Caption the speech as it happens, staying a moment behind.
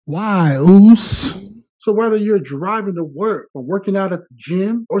Why, Oos? So whether you're driving to work or working out at the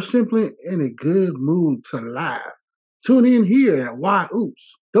gym or simply in a good mood to laugh, tune in here at Why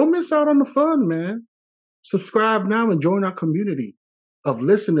Oops. Don't miss out on the fun, man. Subscribe now and join our community of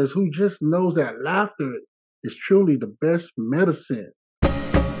listeners who just knows that laughter is truly the best medicine.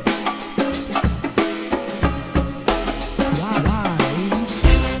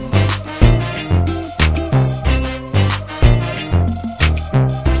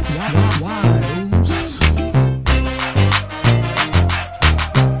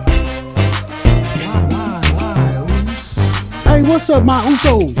 Hey, what's up, my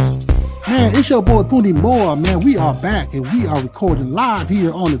Usos? Man, it's your boy Poonie Moore, man. We are back and we are recording live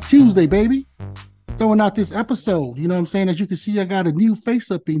here on a Tuesday, baby. Throwing out this episode. You know what I'm saying? As you can see, I got a new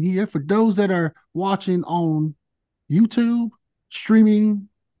face up in here. For those that are watching on YouTube, streaming,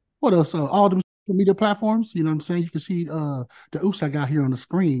 what else? All the social media platforms. You know what I'm saying? You can see the Uce I got here on the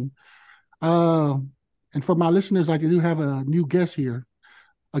screen. And for my listeners, I do have a new guest here,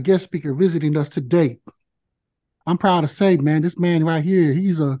 a guest speaker visiting us today. I'm proud to say, man, this man right here, he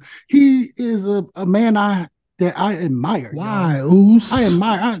is a man that I admire. Why, Oos? I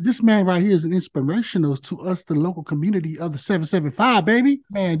admire. This man right here is an inspirational to us, the local community of the 775, baby.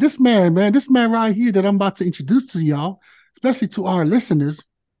 Man, this man right here that I'm about to introduce to y'all, especially to our listeners,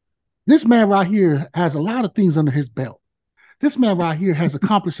 this man right here has a lot of things under his belt. This man right here has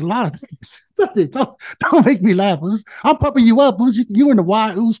accomplished a lot of things. Don't make me laugh, Oos. I'm pumping you up, Oos. You in the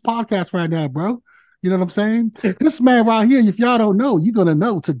Why Oos podcast right now, bro. You know what I'm saying? This man right here, if y'all don't know, you're going to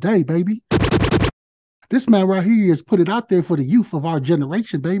know today, baby. This man right here has put it out there for the youth of our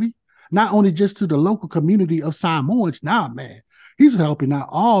generation, baby. Not only just to the local community of Samoans. Nah, man. He's helping out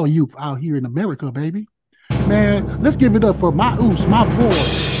all youth out here in America, baby. Man, let's give it up for my Oos, my boy,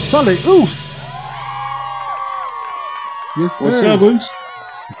 So Young Uce. Yes, sir. What's up, Oos?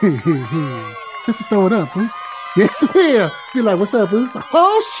 Just throw it up, Oos. Yeah. Be like, what's up, Oos?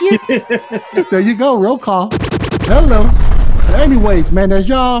 Oh, shit. There you go. Roll call. Hello. Anyways, man, as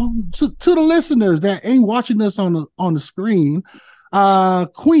y'all, to the listeners that ain't watching us on the screen,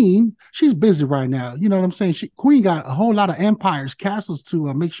 Queen, she's busy right now. You know what I'm saying? Queen got a whole lot of empires, castles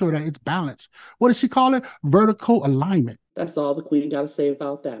to make sure that it's balanced. What does she call it? Vertical alignment. That's all the Queen got to say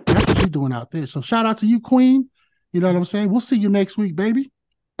about that. That's what she's doing out there. So shout out to you, Queen. You know what I'm saying? We'll see you next week, baby.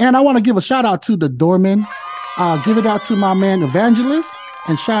 And I want to give a shout out to the doorman. Give it out to my man, Evangelist.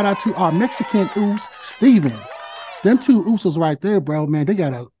 And shout out to our Mexican Oos, Steven. Them two Usos right there, bro, man,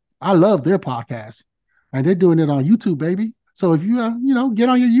 I love their podcast. And they're doing it on YouTube, baby. So if you, get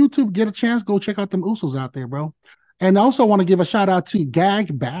on your YouTube, get a chance, go check out them Usos out there, bro. And I also want to give a shout out to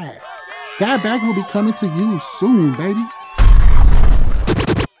Gag Bag. Gag Bag will be coming to you soon, baby.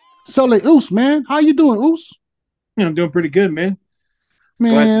 So, Oos, man, how you doing, Oos? Yeah, I'm doing pretty good, man.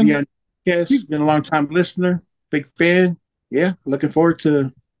 Glad to be on the podcast. Been a long time listener, big fan. Yeah, looking forward to.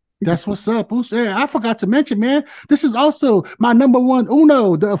 That's what's up, Oos. Yeah, I forgot to mention, man. This is also my number one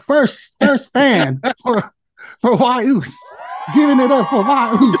Uno, the first fan for Why Oos. Giving it up for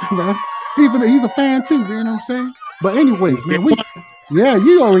Why Oos, bro. He's a fan too, you know what I'm saying? But anyways, man,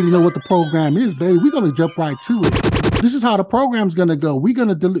 you already know what the program is, baby. We're gonna jump right to it. This is how the program's gonna go.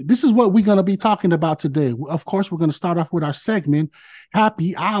 This is what we're gonna be talking about today. Of course, we're gonna start off with our segment,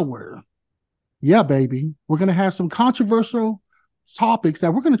 Happy Hour. Yeah, baby. We're gonna have some controversial topics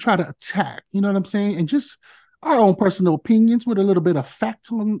that we're gonna try to attack. You know what I'm saying? And just our own personal opinions with a little bit of fact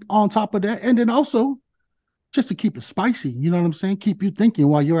on top of that, and then also just to keep it spicy, you know what I'm saying? Keep you thinking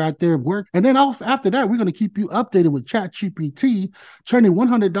while you're out there at work. And then after that, we're going to keep you updated with ChatGPT, turning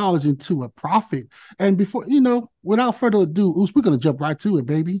 $100 into a profit. And before, without further ado, Oos, we're going to jump right to it,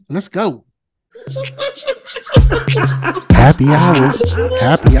 baby. Let's go. Happy hour.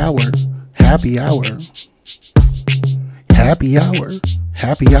 Happy hour. Happy hour. Happy hour.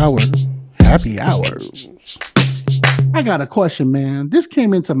 Happy hour. Happy hour. I got a question, man. This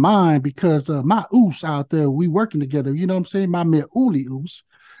came into mind because my Oos out there, we working together. You know what I'm saying? My man Uli Oos,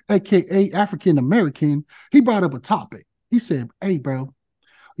 a.k.a. African-American, he brought up a topic. He said, hey, bro,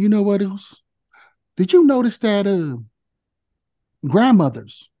 you know what, Oos? Did you notice that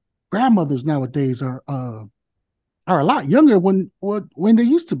grandmothers nowadays are a lot younger when they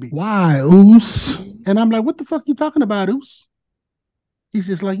used to be? Why, Oos? And I'm like, what the fuck you talking about, Oos? He's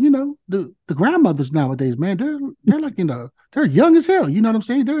just like, the grandmothers nowadays, man, they're like they're young as hell. You know what I'm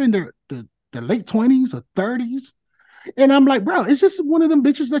saying? They're in their late 20s or 30s. And I'm like, bro, is this one of them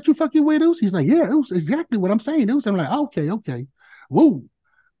bitches that you fucking with, Oos? He's like, yeah, Oos, exactly what I'm saying, Oos. I'm like, okay. Woo.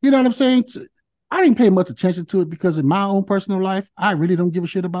 You know what I'm saying? I didn't pay much attention to it because in my own personal life, I really don't give a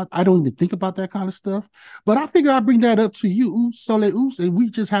shit about. I don't even think about that kind of stuff. But I figure I'll bring that up to you, Sole Uce, and we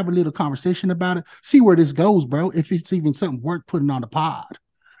just have a little conversation about it. See where this goes, bro. If it's even something worth putting on the pod.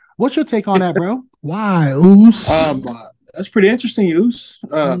 What's your take on that, bro? Why, Uce? That's pretty interesting, Uce.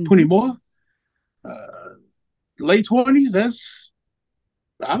 20 more. Late 20s.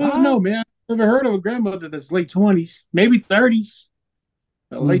 I don't know, man. I've never heard of a grandmother that's late 20s, maybe 30s.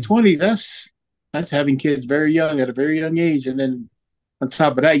 Late 20s. That's having kids very young at a very young age, and then on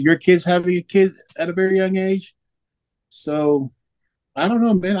top of that, your kids having a kid at a very young age. So I don't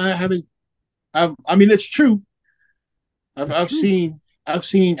know, man. I haven't. I mean, it's true. I've seen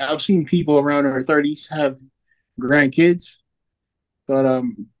people around in their 30s have grandkids, but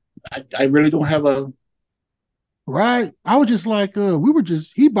I really don't have a. Right. I was just like,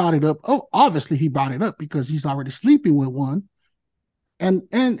 he brought it up. Oh, obviously he brought it up because he's already sleeping with one. And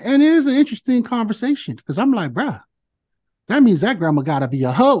it is an interesting conversation because I'm like, bruh, that means that grandma gotta be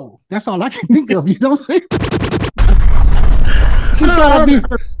a hoe. That's all I can think of. You know what I'm saying?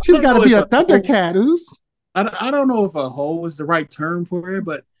 She's gotta be a thundercat, Uce. I don't know if a hoe is the right term for it,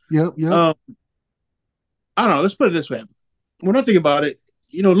 but yep. I don't know. Let's put it this way. When I think about it,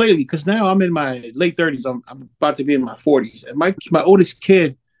 lately, because now I'm in my late 30s, I'm about to be in my 40s, and my oldest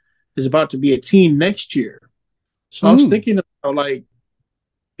kid is about to be a teen next year. So I was thinking about like.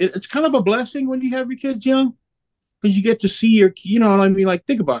 It's kind of a blessing when you have your kids young because you get to see your, what I mean? Like,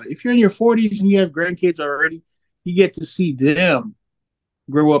 think about it. If you're in your 40s and you have grandkids already, you get to see them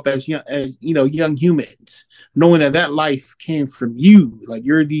grow up as young humans, knowing that life came from you. Like,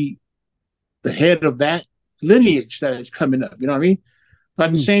 you're the head of that lineage that is coming up. You know what I mean? But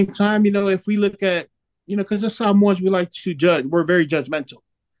at the same time, if we look at, because there's some ones we like to judge, we're very judgmental,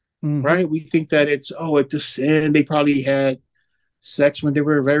 right? We think that it's a sin. They probably had sex when they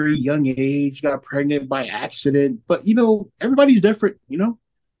were a very young age, got pregnant by accident. But, everybody's different,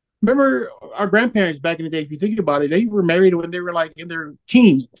 Remember our grandparents back in the day, if you think about it, they were married when they were like in their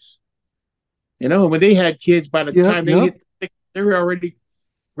teens. When they had kids, by the time they were already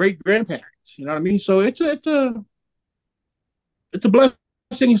great grandparents. You know what I mean? So it's a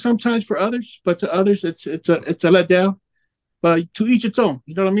blessing sometimes for others, but to others it's a letdown. But to each its own.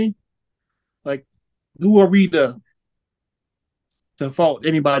 You know what I mean? Like, who are we to fault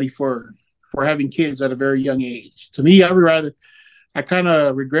anybody for having kids at a very young age? To me, I kind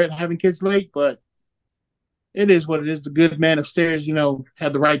of regret having kids late, but it is what it is. The good man upstairs,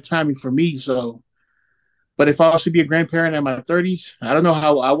 had the right timing for me. So, but if I was to be a grandparent in my 30s, I don't know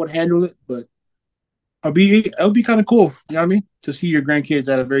how I would handle it, but it would be kind of cool. You know what I mean? To see your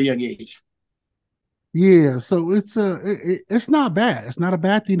grandkids at a very young age. Yeah, so it's not bad. It's not a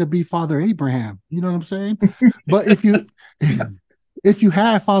bad thing to be Father Abraham. You know what I'm saying? But if you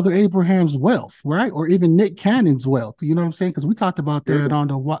have Father Abraham's wealth, right, or even Nick Cannon's wealth, you know what I'm saying? Because we talked about that on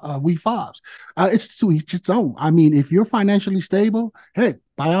the We Fobs. It's to each its own. I mean, if you're financially stable, heck,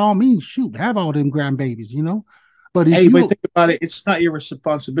 by all means, shoot, have all them grandbabies, But but think about it, it's not your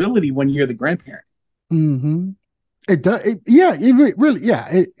responsibility when you're the grandparent. It does. It really,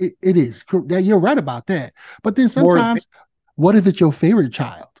 it is. You're right about that. But then sometimes, what if it's your favorite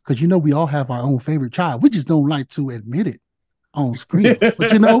child? Because we all have our own favorite child. We just don't like to admit it on screen.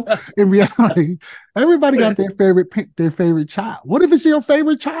 But in reality, everybody got their favorite child. What if it's your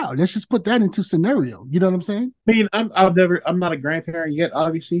favorite child? Let's just put that into scenario. You know what I'm saying? I mean, I'm not a grandparent yet,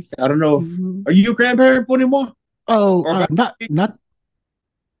 obviously. I don't know if are you a grandparent anymore? Oh,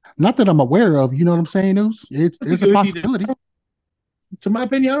 not that I'm aware of. You know what I'm saying, Uce? It's a possibility. To my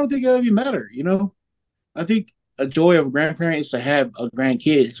opinion, I don't think it would even matter. I think a joy of a grandparent is to have a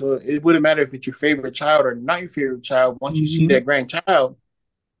grandkid. So it wouldn't matter if it's your favorite child or not your favorite child. Once you see that grandchild,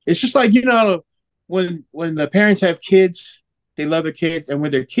 it's just like, when the parents have kids, they love their kids. And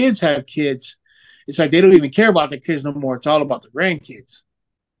when their kids have kids, it's like they don't even care about their kids no more. It's all about the grandkids.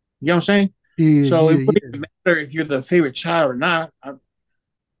 You know what I'm saying? It wouldn't matter if you're the favorite child or not.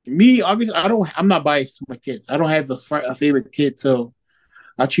 Obviously, I'm not biased to my kids. I don't have a favorite kid, so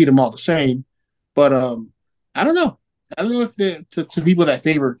I treat them all the same. But I don't know. I don't know if to people that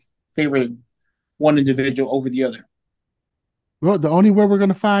favor one individual over the other. Well, the only way we're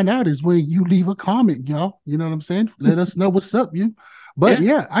gonna find out is when you leave a comment, y'all. You know what I'm saying? Let us know what's up, you. But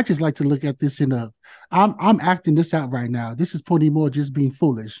I just like to look at this I'm acting this out right now. This is plenty more just being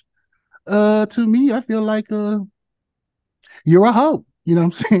foolish. To me, I feel like you're a hoe. You know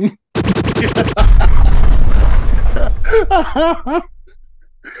what I'm saying?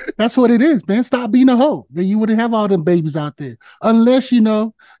 That's what it is, man. Stop being a hoe. Then you wouldn't have all them babies out there. Unless,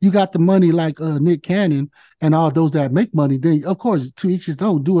 you got the money like Nick Cannon and all those that make money, then of course to each his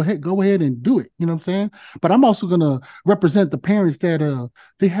own. Go ahead and do it. You know what I'm saying? But I'm also gonna represent the parents that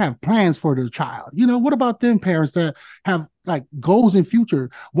they have plans for their child. You know, what about them parents that have like goals in future,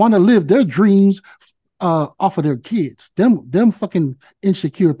 want to live their dreams off of their kids? Them fucking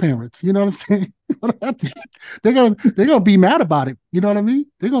insecure parents. You know what I'm saying? They're gonna be mad about it. You know what I mean?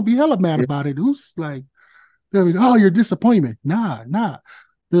 They're gonna be hella mad about it. Who's like, oh, your disappointment? Nah.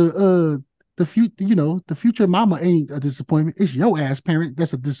 The future mama ain't a disappointment. It's your ass parent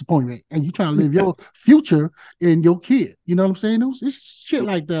that's a disappointment, and you trying to live your future in your kid. You know what I'm saying? It's shit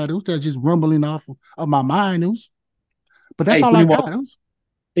like that. It was that just rumbling off of my mind. But that's all I got.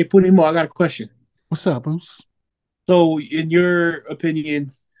 Hey, Punimo, I got a question. What's up, Oos? So, in your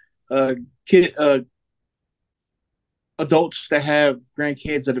opinion, kid adults that have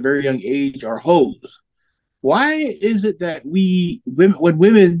grandkids at a very young age are hoes. Why is it that when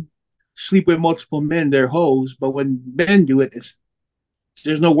women sleep with multiple men, they're hoes, but when men do it,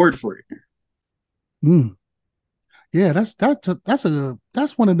 there's no word for it? Yeah, that's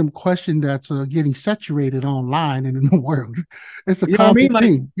one of them questions that's getting saturated online and in the world. It's a common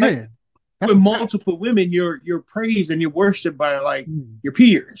thing. Yeah. With multiple women, you're praised and you're worshipped by like your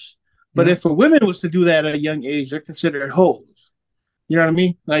peers. But if a woman was to do that at a young age, they're considered hoes. You know what I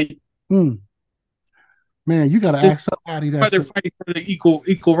mean? Like, man, you got to ask somebody that's they're fighting for the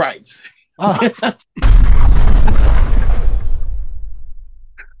equal rights.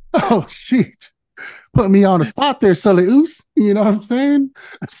 Oh shit! Put me on the spot there, Sully Oos. You know what I'm saying?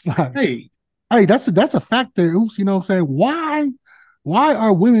 It's like, hey, that's a fact there, Oos. You know what I'm saying? Why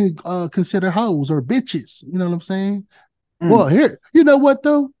are women considered hoes or bitches? You know what I'm saying? Well, here, you know what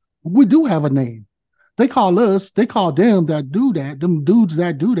though? We do have a name. They call them that do that, them dudes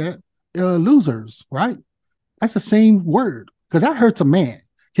that do that, losers, right? That's the same word, because that hurts a man.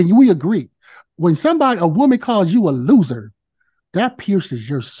 We agree? When a woman calls you a loser, that pierces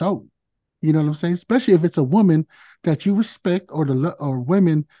your soul. You know what I'm saying? Especially if it's a woman that you respect or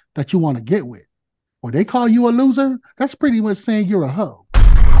women that you want to get with. When they call you a loser, that's pretty much saying you're a hoe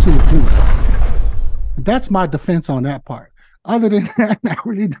to a dude. That's my defense on that part. Other than that, I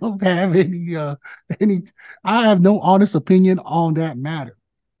really don't have any. I have no honest opinion on that matter.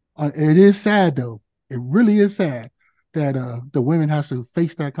 It is sad though. It really is sad that the women has to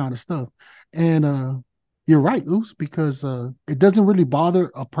face that kind of stuff. And you're right, Oos, because it doesn't really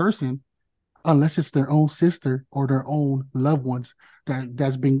bother a person unless it's their own sister or their own loved ones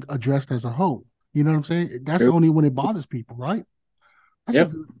that's being addressed as a hoe. You know what I'm saying? That's only when it bothers people, right?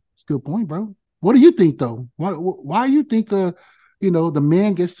 That's a good point, bro. What do you think, though? Why you think the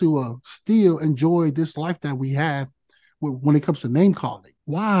man gets to still enjoy this life that we have when it comes to name calling?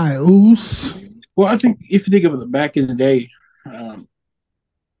 Why, Oos? Well, I think if you think of it back in the day, I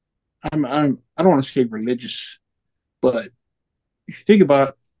don't want to say religious, but if you think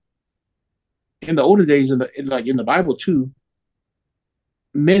about in the older days, in the Bible too,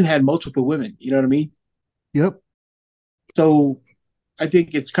 men had multiple women. You know what I mean? Yep. So I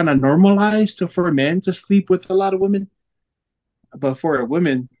think it's kind of normalized for men to sleep with a lot of women, but for a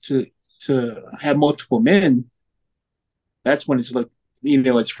woman to have multiple men, that's when it's like,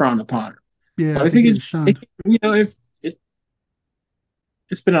 it's frowned upon. Yeah, but I think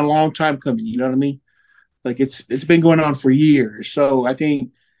it's been a long time coming. You know what I mean? Like it's been going on for years. So I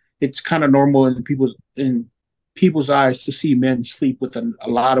think it's kind of normal in people's eyes to see men sleep with a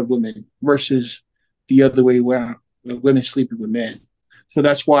lot of women versus the other way around, women sleeping with men. So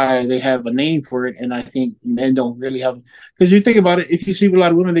that's why they have a name for it. And I think men don't really have, because you think about it, if you sleep with a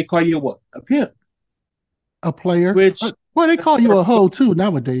lot of women, they call you what? A pimp. A player. Well, they call you a hoe too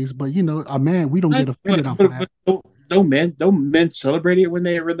nowadays, but a man, we don't get offended off of that. Don't men celebrate it when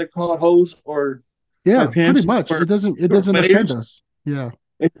they're called hoes or pimps, pretty much. It doesn't offend us. Yeah.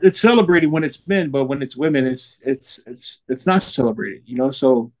 It's celebrated when it's men, but when it's women, it's not celebrated,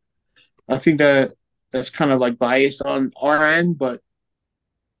 So I think that's kind of like biased on our end, but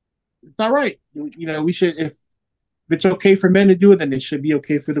it's not right. We should, if it's okay for men to do it, then it should be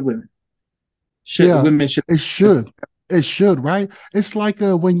okay for the women. Women should. It should, right? It's like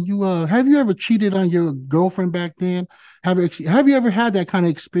when you have you ever cheated on your girlfriend back then? Have you ever had that kind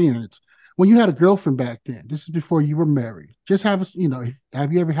of experience when you had a girlfriend back then? This is before you were married. Just have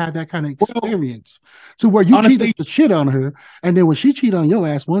you ever had that kind of experience to where you cheated the shit on her, and then when she cheated on your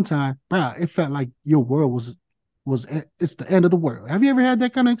ass one time, bro, it felt like your world was it's the end of the world. Have you ever had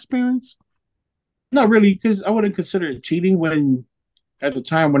that kind of experience? Not really, because I wouldn't consider it cheating when at the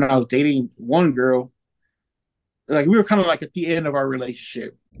time when I was dating one girl, like we were kind of like at the end of our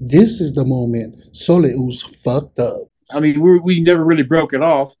relationship. This is the moment Sole Uce fucked up. I mean, we never really broke it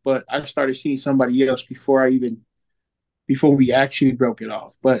off, but I started seeing somebody else before we actually broke it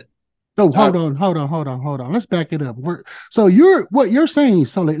off. But So hold on. Let's back it up. So what you're saying,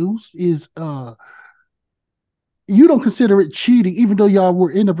 Soleus, is you don't consider it cheating, even though y'all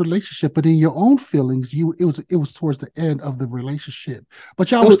were in a relationship, but in your own feelings, it was towards the end of the relationship.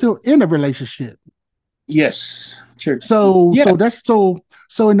 But y'all were still in a relationship. yes, sure. So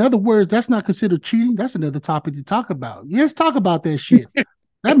so in other words, that's not considered cheating. That's another topic to talk about. Let's talk about that shit.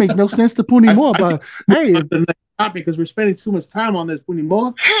 That makes no sense to Puni more. But hey, the next topic because we're spending too much time on this Puni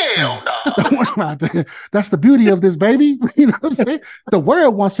more. Hell no. Don't worry about that. That's the beauty of this, baby. You know what I'm saying? The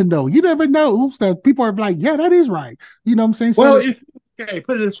world wants to know. You never know. Oops, that people are like, yeah, that is right. You know what I'm saying? Well,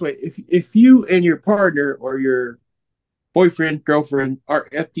 put it this way, if you and your partner or your boyfriend, girlfriend are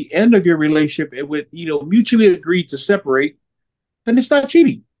at the end of your relationship and with mutually agreed to separate, then it's not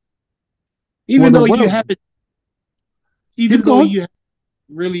cheating. Even though you haven't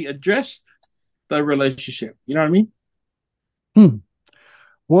really addressed the relationship. You know what I mean?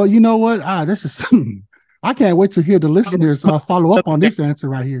 Well, you know what? This is I can't wait to hear the listeners follow up on this answer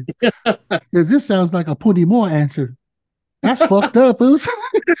right here. Because this sounds like a Puni Moore answer. That's fucked up, Oos.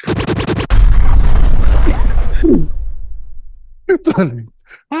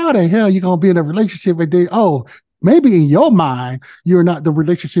 How the hell you gonna be in a relationship and then maybe in your mind the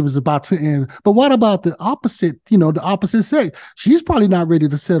relationship is about to end, but what about the opposite? The opposite sex, she's probably not ready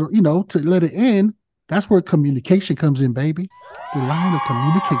to settle, to let it end. That's where communication comes in, baby. The line of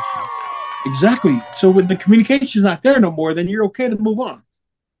communication. Exactly. So when the communication is not there no more, then you're okay to move on.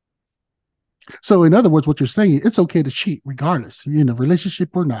 So in other words, what you're saying, it's okay to cheat regardless, you're in a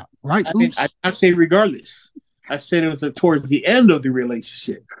relationship or not, right? I say regardless. I said it was towards the end of the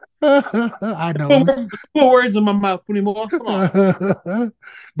relationship. I know. Put words in my mouth, Puni more. Come on.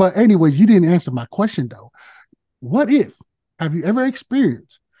 But anyway, you didn't answer my question though. Have you ever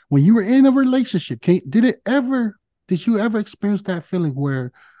experienced when you were in a relationship? Did you ever experience that feeling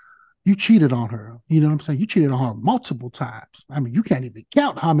where you cheated on her? You know what I'm saying? You cheated on her multiple times. I mean, you can't even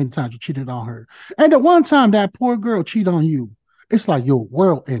count how many times you cheated on her. And the one time that poor girl cheated on you, it's like your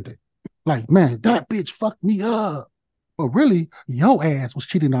world ended. Like, man, that bitch fucked me up. But really, your ass was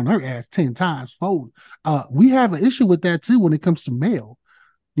cheating on her ass 10 times fold. We have an issue with that too when it comes to male.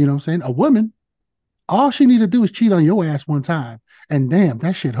 You know what I'm saying? A woman, all she need to do is cheat on your ass one time. And damn,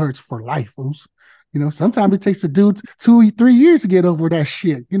 that shit hurts for life, Oos. Sometimes it takes a dude 2-3 years to get over that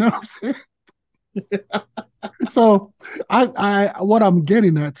shit. You know what I'm saying? So I what I'm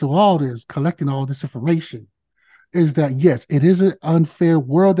getting at to all this, collecting all this information, is that yes, it is an unfair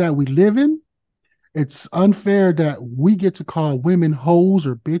world that we live in. It's unfair that we get to call women hoes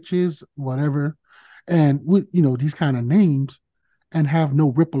or bitches, whatever, and these kind of names, and have no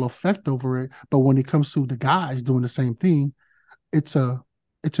ripple effect over it. But when it comes to the guys doing the same thing, it's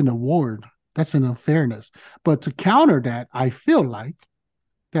an award. That's an unfairness. But to counter that, I feel like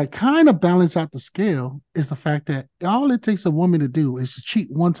that kind of balance out the scale is the fact that all it takes a woman to do is to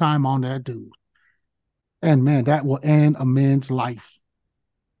cheat one time on that dude. And man, that will end a man's life.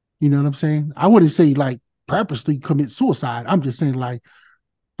 You know what I'm saying? I wouldn't say like purposely commit suicide. I'm just saying like,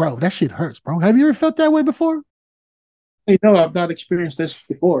 bro, that shit hurts, bro. Have you ever felt that way before? No, I've not experienced this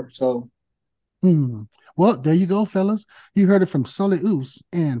before. So, well, there you go, fellas. You heard it from So Young Uce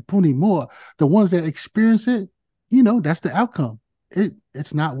and Puni Moore. The ones that experience it, that's the outcome.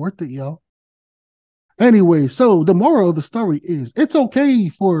 It's not worth it, y'all. Anyway, so the moral of the story is it's okay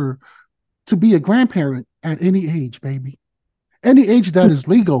to be a grandparent at any age, baby. Any age that is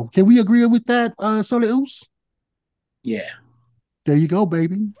legal. Can we agree with that, So Young Uce? Yeah. There you go,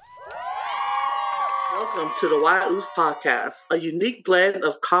 baby. Welcome to the Why Uce podcast, a unique blend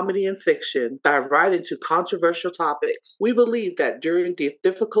of comedy and fiction, dive right into controversial topics. We believe that during these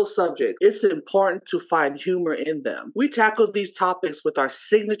difficult subjects, it's important to find humor in them. We tackle these topics with our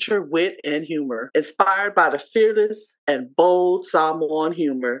signature wit and humor, inspired by the fearless and bold Samoan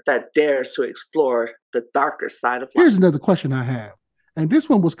humor that dares to explore the darker side of life. Here's another question I have, and this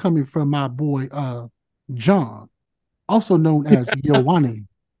one was coming from my boy, John, also known as Yowane.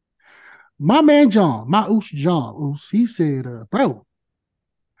 My man John, my Uce John, he said, bro,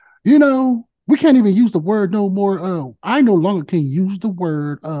 we can't even use the word no more. I no longer can use the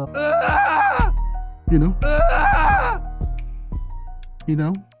word,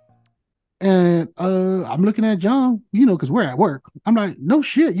 and I'm looking at John, because we're at work. I'm like, no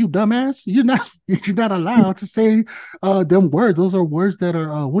shit, you dumbass. You're not allowed to say them words. Those are words that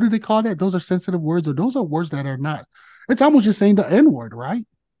are, what do they call that? Those are sensitive words, or those are words that are not. It's almost just saying the N-word, right?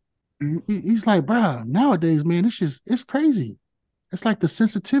 He's like, bro, nowadays, man, it's crazy. It's like the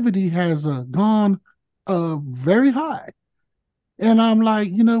sensitivity has gone very high. And I'm like,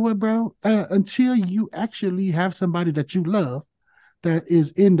 you know what, bro? Until you actually have somebody that you love that is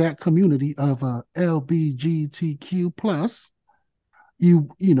in that community of LBGTQ plus, you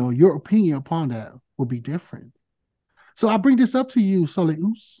know your opinion upon that will be different. So I bring this up to you,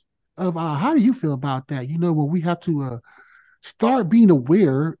 Soleus, of how do you feel about that? You know, when we have to start being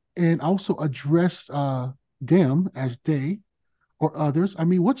aware and also address them as they or others. I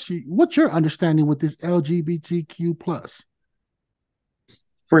mean, what's your understanding with this LGBTQ plus?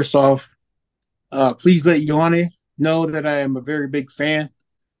 First off, please let Yone know that I am a very big fan.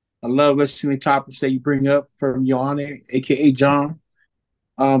 I love listening to topics that you bring up from Yone, aka John.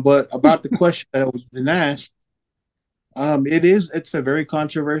 But about the question that was been asked, it's a very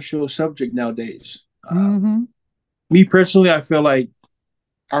controversial subject nowadays. Mm-hmm. Me personally, I feel like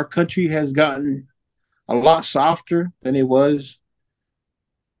our country has gotten a lot softer than it was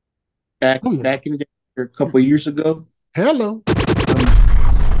Oh yeah. back in the day, a couple of years ago. Hello. Um,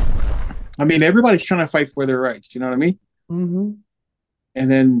 I mean, everybody's trying to fight for their rights. You know what I mean? Mm-hmm.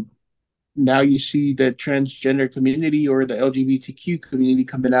 And then now you see the transgender community or the LGBTQ community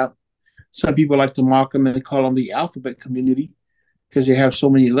coming out. Some people like to mock them and call them the alphabet community because they have so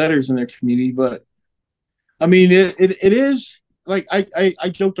many letters in their community. But I mean, it is like I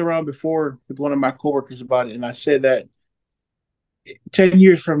joked around before with one of my coworkers about it, and I said that 10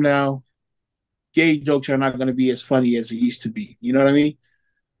 years from now, gay jokes are not going to be as funny as it used to be. You know what I mean?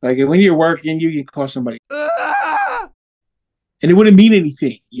 Like when you're working, you can call somebody, and it wouldn't mean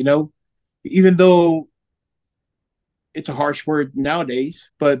anything, you know, even though it's a harsh word nowadays.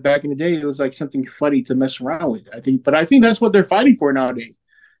 But back in the day, it was like something funny to mess around with. I think that's what they're fighting for nowadays.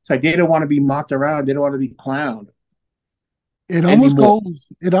 It's like they don't want to be mocked around. They don't want to be clowned anymore.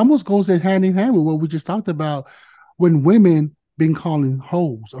 It almost goes hand in hand with what we just talked about when women been calling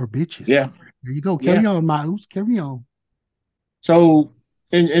hoes or bitches. Yeah, There you go. yeah. Carry on, Miles. Carry on. So,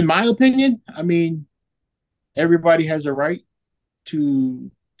 in my opinion, I mean, everybody has a right to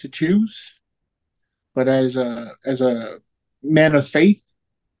choose. But as a man of faith,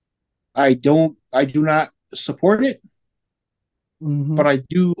 I do not support it, Mm-hmm. but I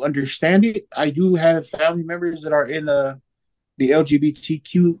do understand it. I do have family members that are in the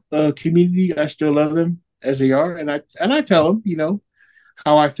LGBTQ community. I still love them as they are, and I tell them, you know,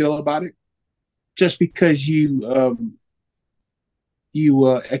 how I feel about it. Just because you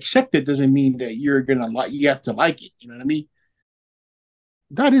accept it doesn't mean that you're gonna like. You have to like it. You know what I mean?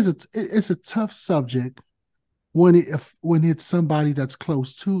 That is it's a tough subject when when it's somebody that's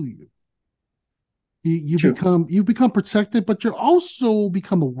close to you. True. You become protected, but you also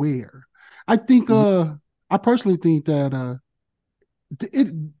become aware. I think Mhm. I personally think that it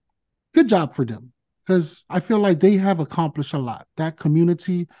good job for them because I feel like they have accomplished a lot. That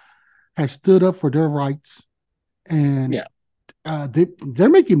community has stood up for their rights and Yeah. they're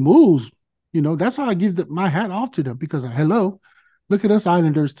making moves. You know, that's how I give my hat off to them because hello, look at us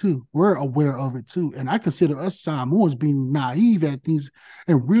Islanders too. We're aware of it too, and I consider us Samoans being naive at things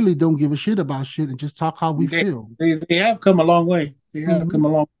and really don't give a shit about shit and just talk how we They, feel. they have come a long way. They have Mm-hmm. come a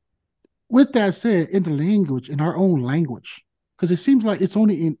long. With that said, in the language, in our own language, because it seems like it's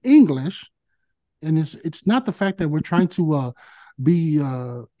only in English, and it's not the fact that we're trying to be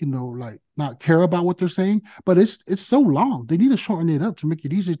you know like not care about what they're saying, but it's so long. They need to shorten it up to make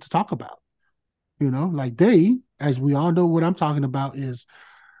it easier to talk about. You know, like they, as we all know, what I'm talking about is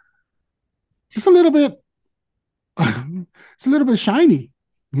it's a little bit it's a little bit shiny.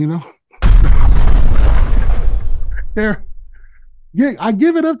 You know, they're yeah, I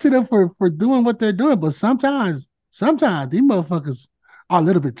give it up to them for doing what they're doing, but sometimes these motherfuckers are a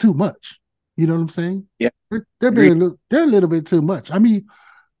little bit too much. You know what I'm saying? Yeah. Being Agreed. they're a little bit too much. I mean,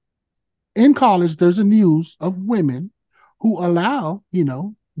 in college, there's a news of women who allow, you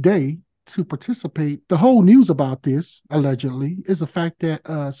know, they to participate. The whole news about this, allegedly, is the fact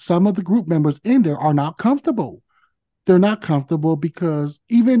that some of the group members in there are not comfortable. They're not comfortable because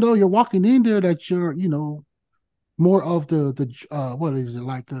even though you're walking in there, that you're, you know, more of the what is it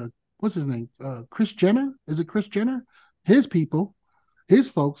like what's his name? Chris Jenner? Is it Chris Jenner? His people, his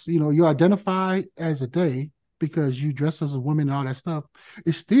folks, you know, you identify as a day because you dress as a woman and all that stuff.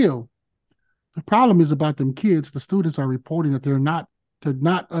 It's still the problem is about them kids. The students are reporting that they're not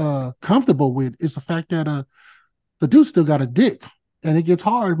comfortable with. It's the fact that the dude still got a dick, and it gets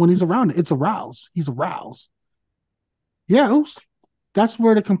hard when he's around it. It's aroused. He's aroused. Yeah, oops. That's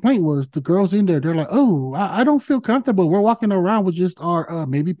where the complaint was. The girls in there, they're like, "Oh, I don't feel comfortable. We're walking around with just our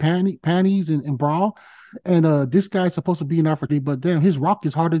maybe panties and bra, and this guy's supposed to be in our for but damn, his rock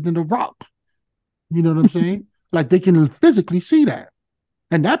is harder than the rock. You know what I'm saying? Like they can physically see that.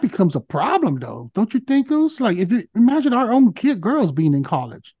 And that becomes a problem, though, don't you think, Goose? Like, if you imagine our own girls being in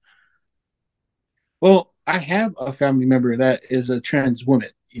college. Well, I have a family member that is a trans woman.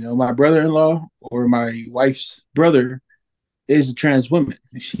 You know, my brother-in-law or my wife's brother is a trans woman.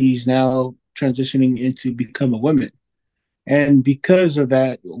 She's now transitioning into become a woman. And because of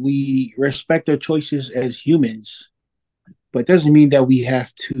that, we respect their choices as humans, but it doesn't mean that we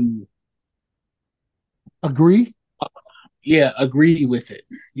have to, Agree? yeah, agree with it.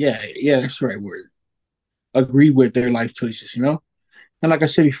 Yeah, that's the right word. Agree with their life choices, you know? And like I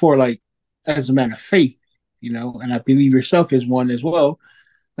said before, like as a man of faith, you know, and I believe yourself is one as well.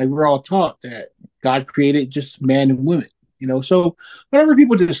 Like we're all taught that God created just man and women, you know. So whatever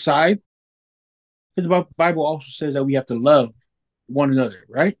people decide, because the Bible also says that we have to love one another,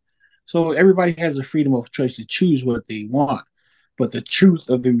 right? So everybody has the freedom of choice to choose what they want. But the truth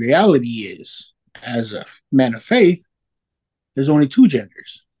of the reality is, as a man of faith, there's only two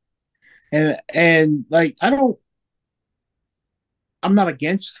genders. And like I'm not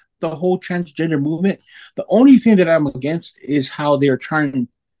against the whole transgender movement. The only thing that I'm against is how they're trying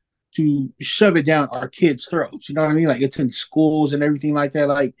to shove it down our kids' throats. You know what I mean? Like it's in schools and everything like that.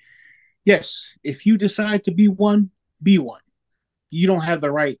 Like, yes, if you decide to be one, be one. You don't have the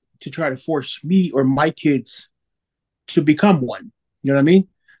right to try to force me or my kids to become one. You know what I mean?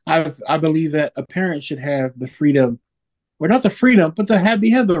 I believe that a parent should have the freedom, or not the freedom, but they have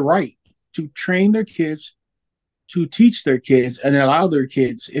the right to train their kids, to teach their kids, and allow their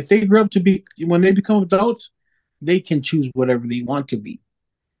kids, if they grow up to be when they become adults, they can choose whatever they want to be.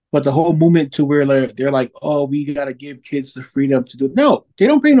 But the whole movement to where they're like, oh, we gotta give kids the freedom to do it. No, they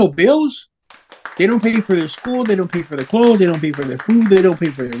don't pay no bills. They don't pay for their school. They don't pay for their clothes. They don't pay for their food. They don't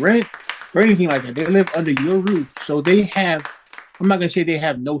pay for their rent or anything like that. They live under your roof. So they have, I'm not going to say they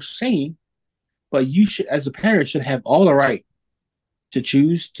have no say, but you should, as a parent, should have all the right to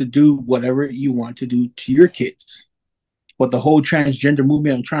choose to do whatever you want to do to your kids. But the whole transgender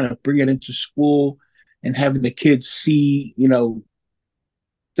movement, I'm trying to bring it into school and having the kids see, you know,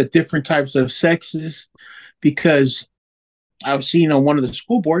 the different types of sexes, because I've seen on one of the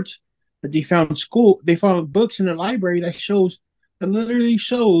school boards that they found books in the library that literally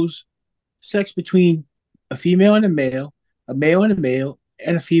shows sex between a female and a male and a male,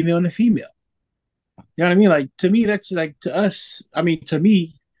 and a female and a female. You know what I mean? Like to me, that's like to us. I mean, to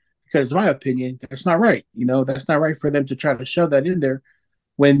me, because my opinion, that's not right. You know, that's not right for them to try to shove that in there.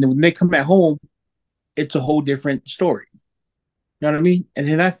 When they come at home, it's a whole different story. You know what I mean? And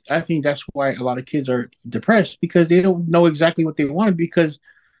then I think that's why a lot of kids are depressed, because they don't know exactly what they want, because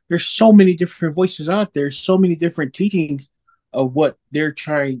there's so many different voices out there, so many different teachings of what they're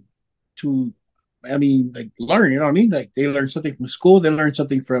trying to, I mean, like learn, you know what I mean? Like they learn something from school, they learn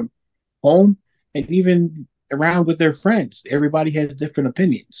something from home, and even around with their friends. Everybody has different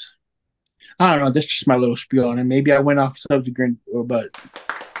opinions. I don't know. That's just my little spiel on it. Maybe I went off subject, but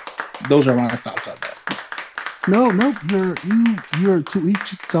those are my thoughts on that. No, you're to each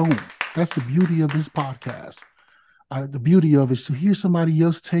his own. That's the beauty of this podcast. The beauty of it is to hear somebody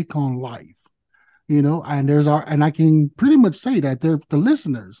else take on life, you know. And I can pretty much say that they're the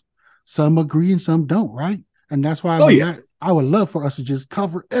listeners. Some agree and some don't, right? And that's why I would love for us to just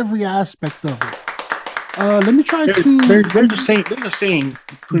cover every aspect of it. Let me try There's a saying.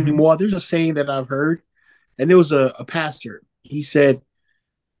 There's a saying that I've heard, and there was a pastor. He said,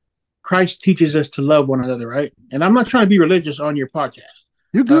 Christ teaches us to love one another, right? And I'm not trying to be religious on your podcast.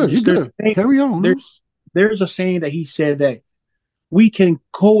 You're good. You're good. Carry on. There's a saying that he said that we can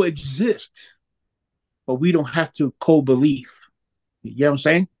coexist, but we don't have to co-believe. You know what I'm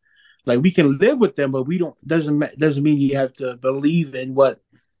saying? Like we can live with them, but we don't. Doesn't mean you have to believe in what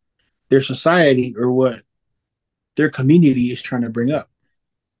their society or what their community is trying to bring up.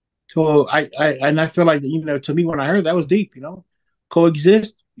 So I feel like, you know, to me when I heard that was deep. You know,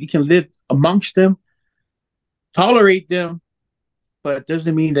 coexist. You can live amongst them, tolerate them, but it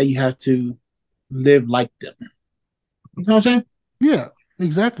doesn't mean that you have to live like them. You know what I'm saying? Yeah,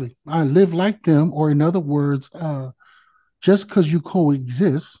 exactly. I live like them, or in other words, just because you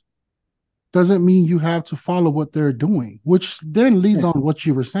coexist doesn't mean you have to follow what they're doing, which then leads on what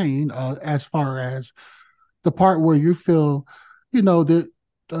you were saying, as far as the part where you feel, you know, that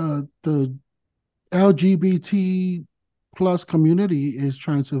the LGBT plus community is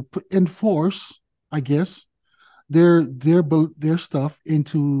trying to enforce, I guess, their stuff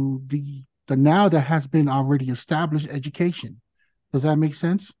into the now that has been already established education. Does that make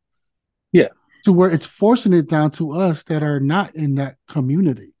sense? Yeah. To where it's forcing it down to us that are not in that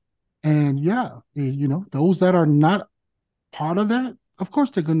community. And yeah, you know, those that are not part of that, of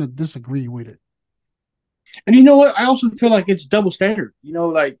course they're going to disagree with it. And you know what? I also feel like it's double standard.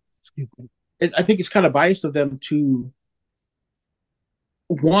 Like Excuse me. I think it's kind of biased of them to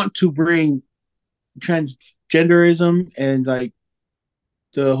want to bring transgenderism and like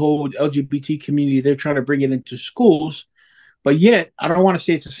the whole LGBT community. They're trying to bring it into schools, but yet I don't want to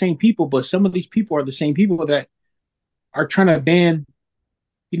say it's the same people, but some of these people are the same people that are trying to ban,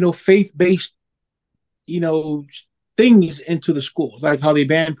 faith based, you know, things into the schools, like how they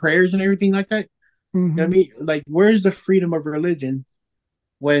ban prayers and everything like that. You know what I Mm-hmm. mean? Like, where's the freedom of religion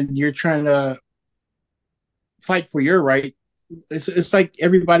when you're trying to fight for your right? It's like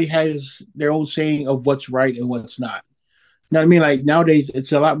everybody has their own saying of what's right and what's not. You know what I mean? Like nowadays,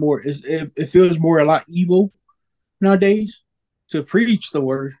 it's a lot more. It feels more a lot evil nowadays to preach the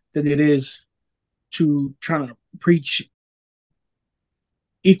word than it is to trying to preach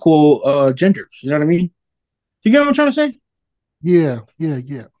equal genders. You know what I mean? You get what I'm trying to say? Yeah, yeah,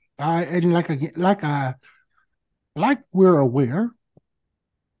 yeah. I and like again, like we're aware,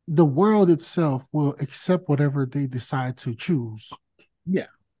 the world itself will accept whatever they decide to choose. Yeah.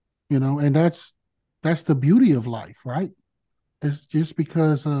 And that's the beauty of life, right? It's just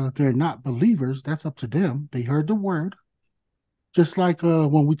because they're not believers, that's up to them. They heard the word. Just like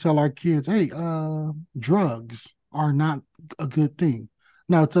when we tell our kids, hey, drugs are not a good thing.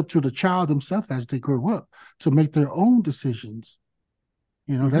 Now it's up to the child themselves as they grow up to make their own decisions.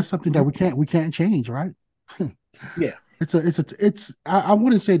 Mm-hmm. That's something that Mm-hmm. we can't change, right? Yeah. it's I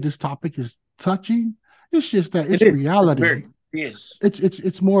wouldn't say this topic is touchy. It's just that It it's is. It's reality. very. It is.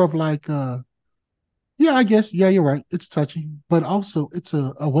 It's more of like yeah, I guess, yeah, you're right. It's touchy, but also it's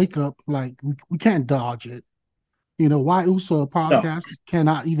a wake up, like we can't dodge it. Why Uso No. podcast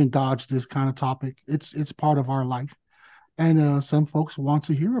cannot even dodge this kind of topic. It's part of our life. And some folks want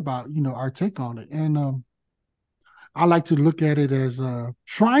to hear about, our take on it. And I like to look at it as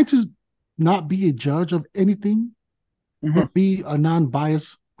trying to not be a judge of anything, Mm-hmm. but be a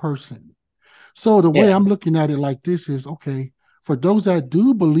non-biased person. So the way Yeah. I'm looking at it like this is okay, for those that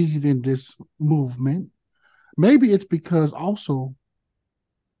do believe in this movement, maybe it's because also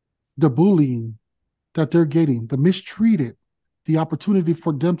the bullying that they're getting, the mistreated, the opportunity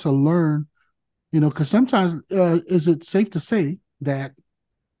for them to learn, because sometimes is it safe to say that,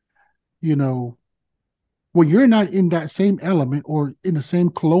 you know, when you're not in that same element or in the same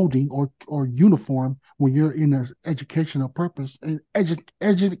clothing or uniform, when you're in an educational purpose, an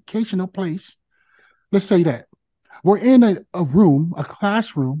educational place, let's say that we're in a room, a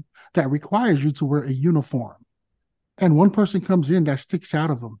classroom that requires you to wear a uniform. And one person comes in that sticks out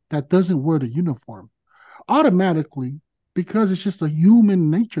of them, that doesn't wear the uniform. Automatically, because it's just a human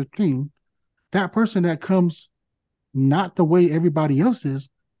nature thing, that person that comes not the way everybody else is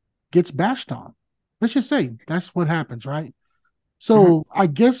gets bashed on. Let's just say that's what happens, right? Mm-hmm. So I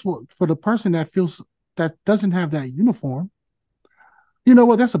guess for the person that feels that doesn't have that uniform, you know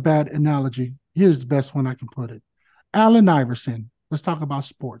what? That's a bad analogy. Here's the best one I can put it. Allen Iverson. Let's talk about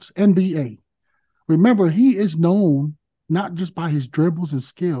sports. NBA. Remember, he is known not just by his dribbles and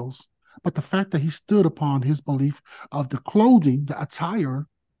skills, but the fact that he stood upon his belief of the clothing, the attire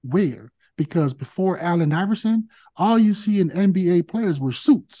wear. Because before Allen Iverson, all you see in NBA players were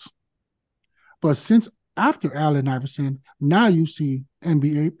suits. But since after Allen Iverson, now you see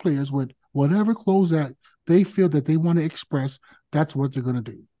NBA players with whatever clothes that they feel that they want to express, that's what they're going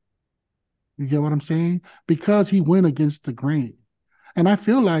to do. You get what I'm saying? Because he went against the grain. And I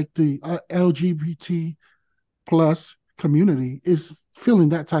feel like the LGBT plus community is feeling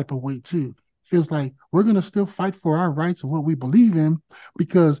that type of way too. Feels like we're going to still fight for our rights and what we believe in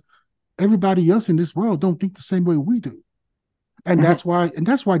because everybody else in this world don't think the same way we do. And Mm-hmm.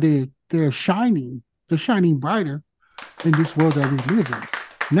 that's why they're shining. They're shining brighter in this world that we live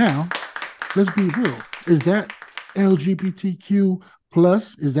in. Now, let's be real. Is that LGBTQ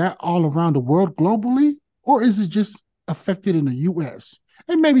plus, is that all around the world globally? Or is it just affected in the US?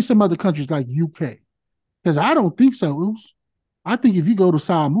 And maybe some other countries like UK? Because I don't think so, Oos. I think if you go to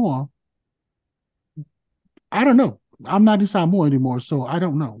Samoa, I don't know. I'm not in Samoa anymore, so I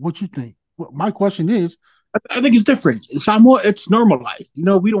don't know. What you think? Well, my question is, I think it's different. It's normalized.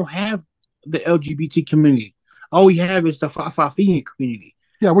 We don't have the LGBT community. All we have is the Fafafine community,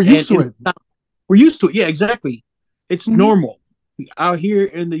 yeah, we're used and to it. we're used to it. Yeah, exactly. It's Mhm. normal out here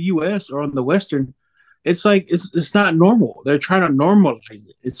in the U.S. or on the Western. It's like it's not normal. They're trying to normalize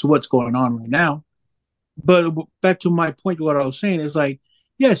it. It's what's going on right now. But back to my point, what I was saying is like,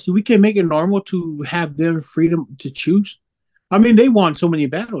 yes, we can make it normal to have their freedom to choose. I mean, they won so many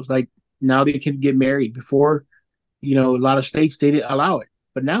battles. Like now they can get married. Before, a lot of states they didn't allow it,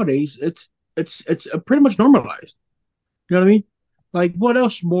 but nowadays it's pretty much normalized. You know what I mean? Like, what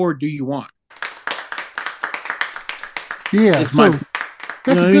else more do you want? Yeah, It's so my, that's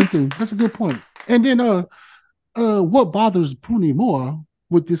know a what I good mean? thing. That's a good point. And then what bothers Poonie more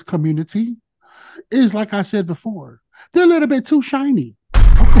with this community is, like I said before, they're a little bit too shiny.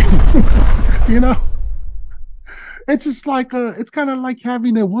 You know, it's just like it's kind of like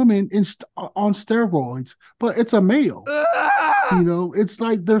having a woman on steroids, but it's a male. You know, it's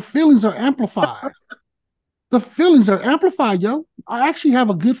like their feelings are amplified. The feelings are amplified, yo. I actually have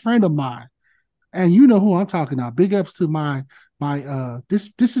a good friend of mine, and you know who I'm talking about. Big ups to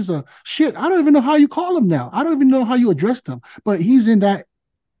this is a shit. I don't even know how you call him now. I don't even know how you address them, but he's in that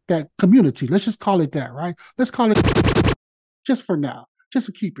community. Let's just call it that, right? Let's call it just for now, just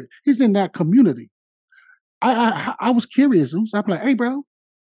to keep it. He's in that community. I was curious. I'm like, hey, bro,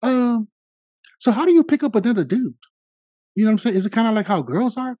 um, so how do you pick up another dude? You know what I'm saying? Is it kind of like how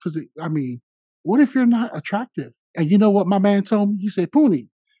girls are? Because I mean, what if you're not attractive? And you know what my man told me? He said, Poonie,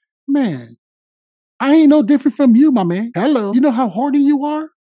 man, I ain't no different from you, my man. Hello. You know how horny you are?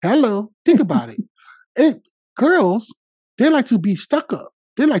 Hello. Think about it. It girls, they like to be stuck up.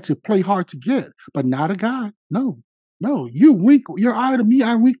 They like to play hard to get, but not a guy. No, no. You wink your eye to me,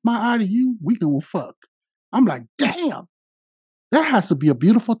 I wink my eye to you. We gonna fuck. I'm like, damn, that has to be a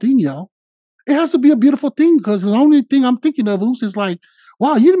beautiful thing, yo. It has to be a beautiful thing because the only thing I'm thinking of is like,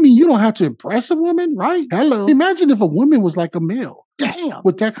 wow, you mean you don't have to impress a woman, right? Hello. Imagine if a woman was like a male. Damn.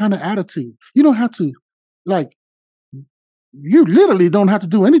 With that kind of attitude. You don't have to, like, you literally don't have to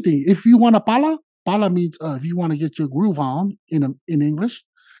do anything. If you want a pala means if you want to get your groove on in English,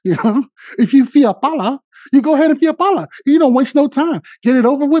 you know, if you feel pala, you go ahead and feel pala. You don't waste no time. Get it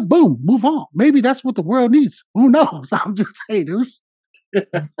over with. Boom, move on. Maybe that's what the world needs. Who knows? I'm just saying, this.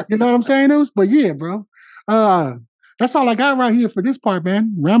 You know what I'm saying, News? But yeah, bro. Uh, that's all I got right here for this part,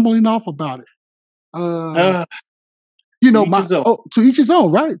 man. Rambling off about it. You know, to each his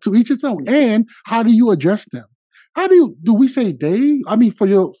own, right? To each his own. And how do you address them? How do we say they? I mean, for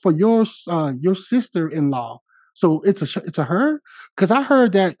your sister-in-law. So it's a her, because I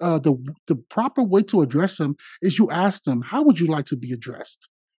heard that the proper way to address them is you ask them, how would you like to be addressed?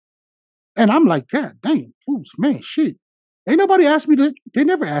 And I'm like, God damn, oops, man, shit. Ain't nobody asked me that. They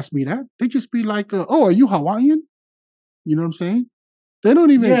never asked me that. They just be like, oh, are you Hawaiian? You know what I'm saying? They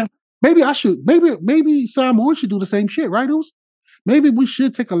don't even. Yeah. Maybe I should. Maybe Samoan should do the same shit, right, Oos? Maybe we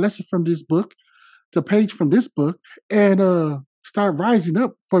should take a lesson from this book, the page from this book, and start rising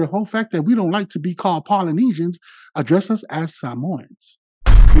up for the whole fact that we don't like to be called Polynesians. Address us as Samoans,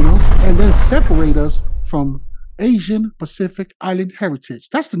 you know, and then separate us from Asian Pacific Island heritage.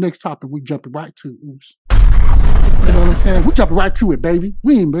 That's the next topic we jumping right to, Oos. You know what I'm saying? We jumping right to it, baby.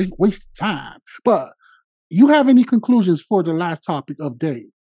 We ain't wasting time. But you have any conclusions for the last topic of day?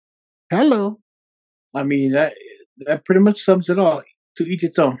 Hello. I mean, that pretty much sums it all. To each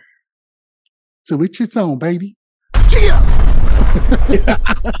its own. To each its own, baby. Yeah.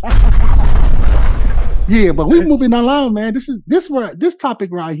 Yeah, but we're moving along, man. This topic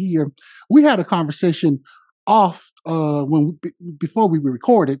right here. We had a conversation off before we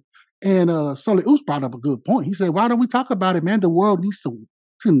recorded. And Sully Oos brought up a good point. He said, why don't we talk about it, man? The world needs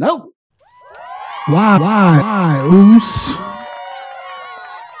to know. Why, Oos?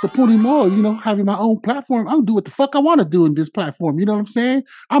 Supporting more, you know, having my own platform. I'll do what the fuck I want to do in this platform. You know what I'm saying?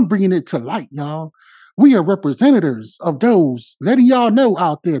 I'm bringing it to light, y'all. We are representatives of those, letting y'all know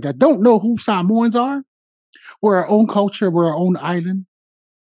out there that don't know who Samoans are. We're our own culture. We're our own island.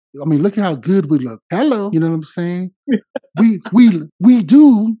 I mean, look at how good we look. Hello. You know what I'm saying? we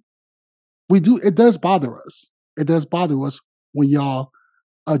do. It does bother us. It does bother us when y'all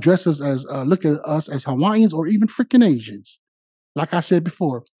address us as, look at us as Hawaiians or even freaking Asians. Like I said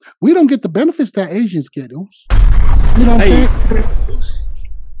before, we don't get the benefits that Asians get, Oos. You know what I'm saying?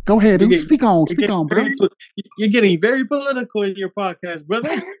 Go ahead, Oos. Speak on, bro. You're getting very political in your podcast,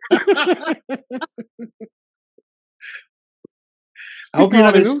 brother. I hope you're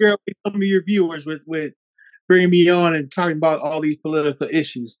not going to scare away some of your viewers with bringing me on and talking about all these political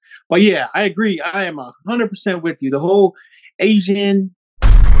issues. But yeah, I agree. I am 100% with you. The whole Asian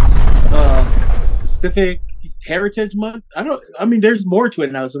Pacific Heritage Month. I mean, there's more to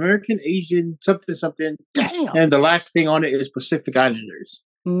it now. It's American, Asian, something. Damn. And the last thing on it is Pacific Islanders.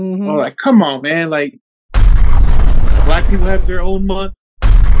 Mm-hmm. Oh, like, come on, man. Like, black people have their own month.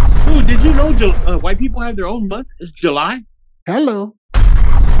 Dude, did you know white people have their own month? It's July. Hello.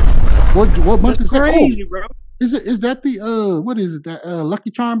 What month is crazy, bro? Is that the what is it? That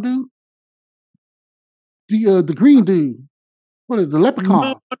Lucky Charm dude? The green dude. What is the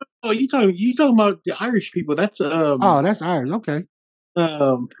leprechaun? No, you talking about the Irish people? That's oh, that's Irish. Okay.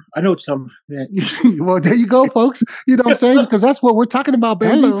 I know some. Man. Well, there you go, folks. You know what I'm saying? Because that's what we're talking about,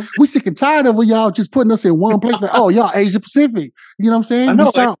 baby. Hello. We sick and tired of y'all just putting us in one place. Like, oh, y'all Asia Pacific. You know what I'm saying? I know.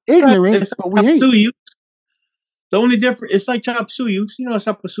 We sound ignorant, but we ain't. Suyu. The only difference, it's like chop suyu. You know,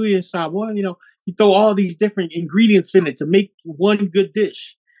 chop suyu and sabor. You know, you throw all these different ingredients in it to make one good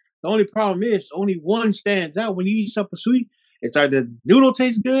dish. The only problem is only one stands out when you eat chop suey. It's either the noodle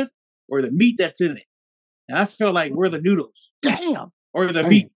tastes good or the meat that's in it. And I feel like we're the noodles. Damn. Or the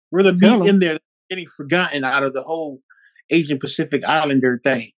meat. We're the meat in there that's getting forgotten out of the whole Asian Pacific Islander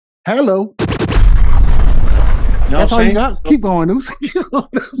thing. Hello. You know that's all you got? Keep going, Uce.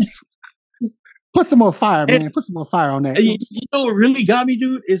 Put some more fire, man. Put some more fire on that. You know what really got me,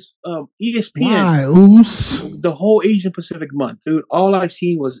 dude, is ESPN. Why, Uce? The whole Asian Pacific month, dude. All I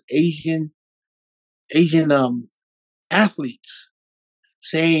seen was Asian athletes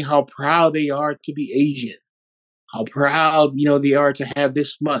saying how proud they are to be Asian. How proud, they are to have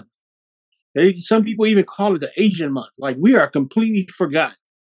this month. Some people even call it the Asian month. Like, we are completely forgotten.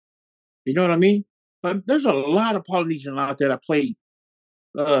 You know what I mean? But there's a lot of Polynesians out there that play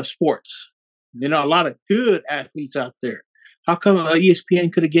sports. A lot of good athletes out there. How come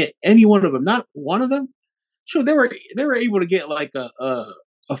ESPN could get any one of them? Not one of them. Sure, they were able to get like a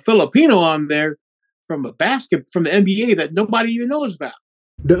Filipino on there from the NBA that nobody even knows about.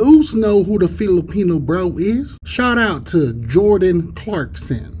 The Uce know who the Filipino bro is. Shout out to Jordan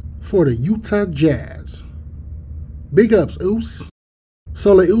Clarkson for the Utah Jazz. Big ups, Uce.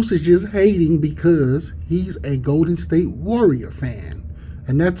 So the Uce is just hating because he's a Golden State Warrior fan.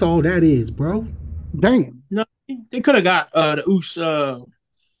 And that's all that is, bro. Damn. No, they could have got the Uce, the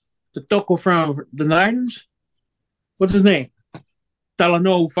Toko from the Niners. What's his name?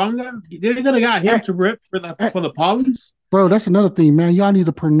 Talano Ufanga. They could have got him to rip for the Polys. Bro, that's another thing, man. Y'all need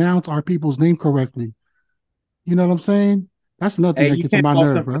to pronounce our people's name correctly. You know what I'm saying? That's another thing that gets on my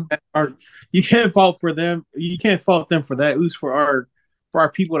nerve, bro. You can't fault for them. You can't fault them for that. It was for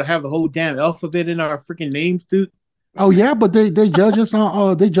our people to have the whole damn alphabet in our freaking names, dude. Oh yeah, but they judge us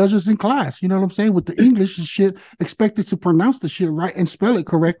on they judge us in class. You know what I'm saying? With the English and shit, expected to pronounce the shit right and spell it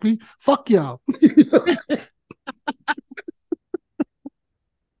correctly. Fuck y'all.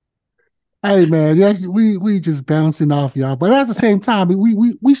 Hey man, we just bouncing off y'all, but at the same time,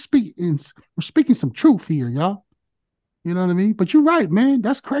 we're speaking some truth here, y'all. You know what I mean? But you're right, man.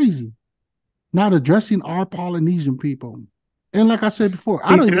 That's crazy. Not addressing our Polynesian people, and like I said before,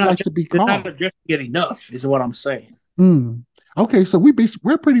 I don't even like to be called. Not addressing it enough, is what I'm saying. Okay, so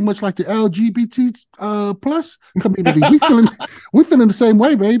we're pretty much like the LGBT plus community. we feeling the same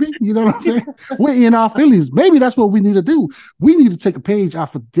way, baby. You know what I'm saying? We're in our feelings. Maybe that's what we need to do. We need to take a page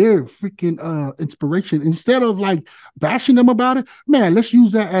off of their freaking inspiration instead of like bashing them about it. Man, let's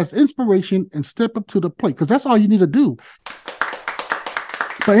use that as inspiration and step up to the plate because that's all you need to do.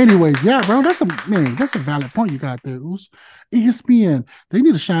 But anyways, yeah, bro, that's a valid point you got there, Uce. ESPN, they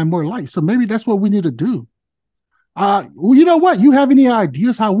need to shine more light. So maybe that's what we need to do. Well, you know what? You have any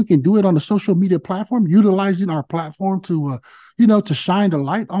ideas how we can do it on the social media platform, utilizing our platform to, to shine the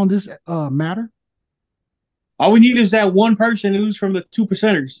light on this matter? All we need is that one person who's from the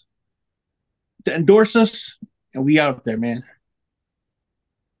 2%ers to endorse us, and we out there, man.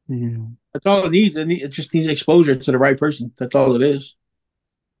 Yeah, that's all it needs. It just needs exposure to the right person. That's all it is.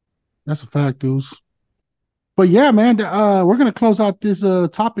 That's a fact, Uce. But yeah, man, we're gonna close out this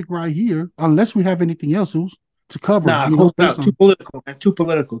topic right here, unless we have anything else, Uce, to cover. Nah, close it out. Too political, man. Too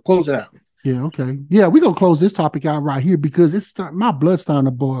political. Close it out. Yeah, okay. Yeah, we're gonna close this topic out right here because my blood's starting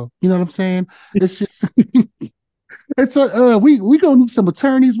to boil. You know what I'm saying? It's just it's we gonna need some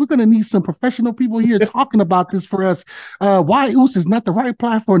attorneys. We're gonna need some professional people here talking about this for us. Why Uce is not the right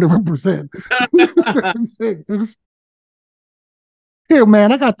platform to represent. Here,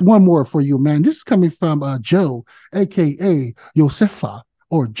 man, I got one more for you, man. This is coming from Joe, aka Josefa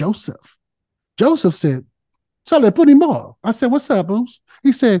or Joseph. Joseph said, "So they put him on." I said, "What's up, Uce?"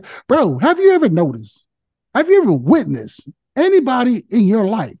 He said, "Bro, have you ever witnessed anybody in your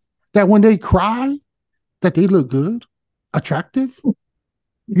life that when they cry, that they look good, attractive?"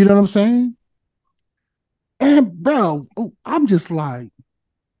 You know what I'm saying? And bro, I'm just like,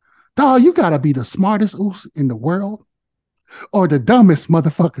 dog, you gotta be the smartest Uce in the world or the dumbest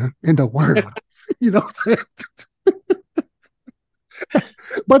motherfucker in the world. You know what I'm saying?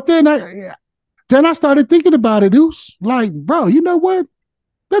 But then I started thinking about it, Uce. Like, bro, you know what?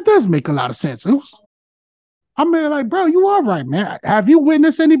 That does make a lot of sense, Uce. I mean, like, bro, you are right, man. Have you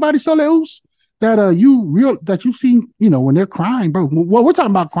witnessed anybody, Uce, that you've seen, when they're crying, bro? Well, we're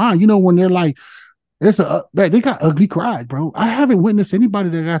talking about crying, when they're like They got ugly cries, bro. I haven't witnessed anybody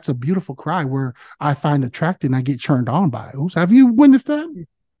that got a beautiful cry where I find attractive and I get turned on by it. Uce, have you witnessed that?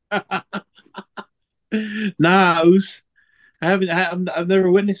 Nah, Oos. I've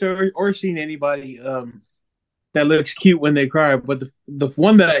never witnessed or seen anybody that looks cute when they cry. But the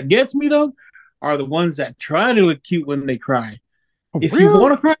one that gets me though are the ones that try to look cute when they cry. If you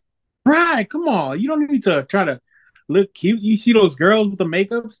want to cry, cry. Come on. You don't need to try to look cute. You see those girls with the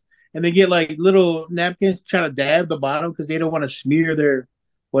makeups and they get like little napkins trying to dab the bottom because they don't want to smear their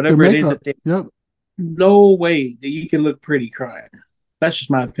whatever it is that they. Yep. No way that you can look pretty crying. That's just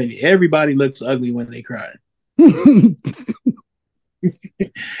my opinion. Everybody looks ugly when they cry.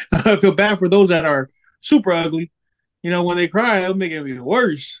 I feel bad for those that are super ugly. You know, when they cry, it'll make it even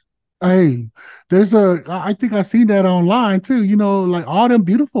worse. Hey, I think I seen that online too. You know, like all them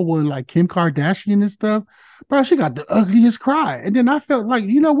beautiful ones, like Kim Kardashian and stuff. Bro, she got the ugliest cry. And then I felt like,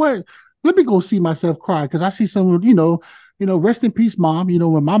 you know what? Let me go see myself cry because I see some, rest in peace, mom. You know,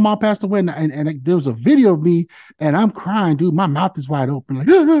 when my mom passed away and there was a video of me and I'm crying, dude, my mouth is wide open. Like,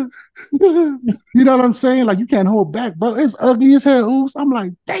 you know what I'm saying? Like, you can't hold back, bro. It's ugly as hell. Oops. I'm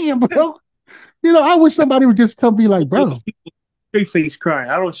like, damn, bro. You know, I wish somebody would just come be like, bro. Straight face crying.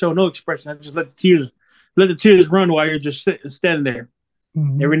 I don't show no expression. I just let the tears run while you're just standing there.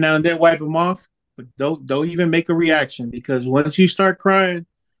 Mm-hmm. Every now and then wipe them off, but don't even make a reaction because once you start crying,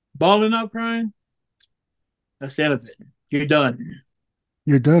 bawling out crying, that's the end of it. You're done.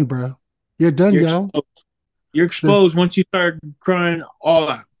 You're done, bro. You're done, y'all. You're exposed once you start crying all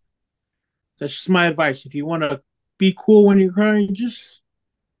out. That's just my advice. If you want to be cool when you're crying, just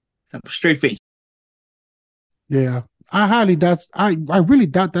have a straight face. Yeah. I really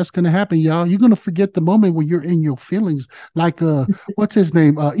doubt that's gonna happen, y'all. You're gonna forget the moment when you're in your feelings. Like what's his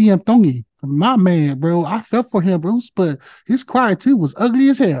name? Ian Thongi. My man, bro. I felt for him, Bruce, but his cry too was ugly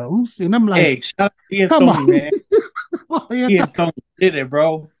as hell. Bruce. And I'm like, hey, shout out to Ian Thongi, man. Ian Thongi did it,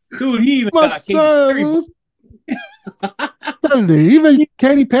 bro. Dude, he even got Katy Perry. Even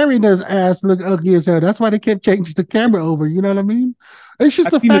Katy Perry does ass look ugly as hell. That's why they kept changing the camera over. You know what I mean? It's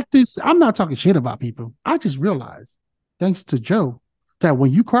just the fact is, I'm not talking shit about people. I just realized, thanks to Joe, that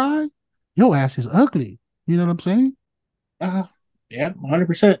when you cry, your ass is ugly. You know what I'm saying? Yeah,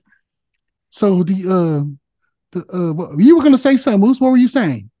 100%. So you were gonna say something, Moose. What were you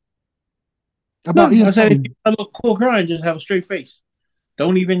saying? About I said, if you have a little cool crying, just have a straight face.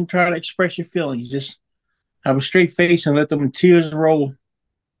 Don't even try to express your feelings. Just have a straight face and let them tears roll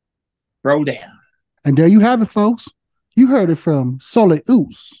down. And there you have it, folks. You heard it from So Young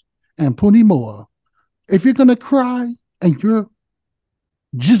Uce and Puni Moore. If you're gonna cry and you're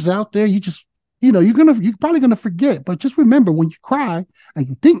just out there, you're probably gonna forget. But just remember, when you cry and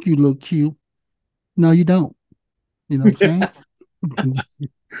you think you look cute, no, you don't. You know what I'm saying?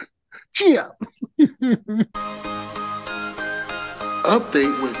 Cheer.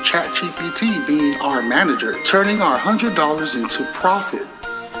 Update with ChatGPT being our manager, turning our $100 into profit.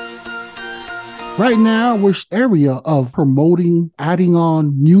 Right now, we're area of promoting, adding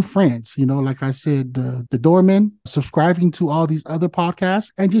on new friends. You know, like I said, the doorman, subscribing to all these other podcasts,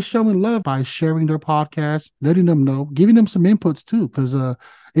 and just showing love by sharing their podcasts, letting them know, giving them some inputs too, because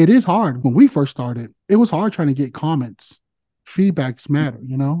it is hard. When we first started, it was hard trying to get comments. Feedbacks matter,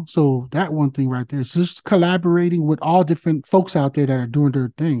 you know? So that one thing right there is just collaborating with all different folks out there that are doing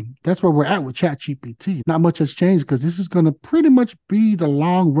their thing. That's where we're at with ChatGPT. Not much has changed because this is going to pretty much be the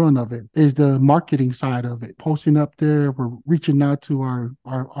long run of it, is the marketing side of it. Posting up there, we're reaching out to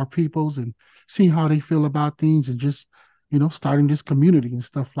our peoples and seeing how they feel about things and just, starting this community and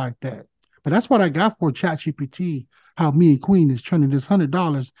stuff like that. But that's what I got for ChatGPT, how me and Queen is turning this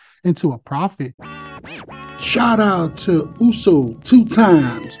 $100 into a profit. Shout out to Uso 2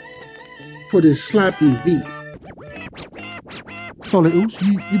 times for this slapping beat. So, Uso,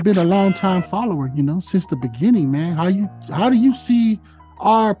 you've been a long time follower, since the beginning, man. How do you see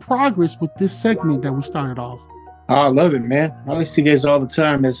our progress with this segment that we started off? I love it, man. I listen to you guys all the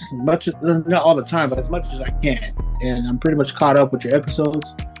time, not all the time, but as much as I can. And I'm pretty much caught up with your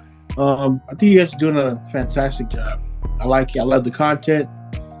episodes. I think you guys are doing a fantastic job. I like it. I love the content.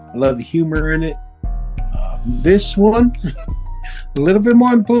 I love the humor in it. This one, a little bit more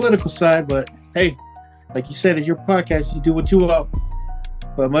on the political side, but hey, like you said, it's your podcast. You do what you want.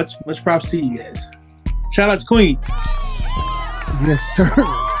 But much props to you guys. Shout out to Queen. Yes, sir.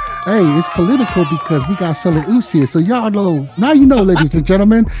 Hey, it's political because we got So Young Uce here. So y'all know, now you know, ladies and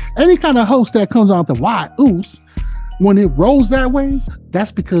gentlemen, any kind of host that comes on to Why Uce, when it rolls that way,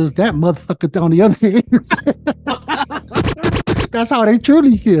 that's because that motherfucker on the other end. That's how they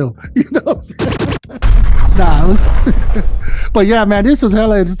truly feel. You know what I'm saying? Nah, it was but yeah, man, this was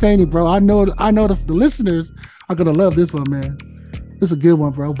hella entertaining, bro. I know the listeners are gonna love this one, man. This is a good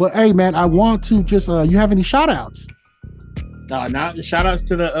one, bro. But hey, man, I want to just you have any shout outs? Now shout outs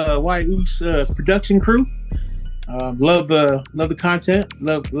to the White Uce production crew. Love the content,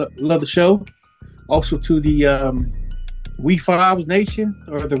 love the show. Also to the We Fives Nation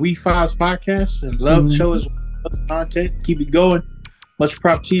or the We Fives podcast, and love the show as well. Love the content. Keep it going. Much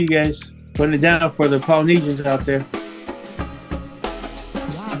prop to you guys. Putting it down for the Polynesians out there.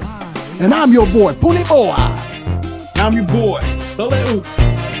 And I'm your boy, Puni Boy. I'm your boy, So Young Uce.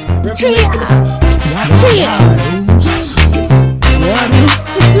 Cheers!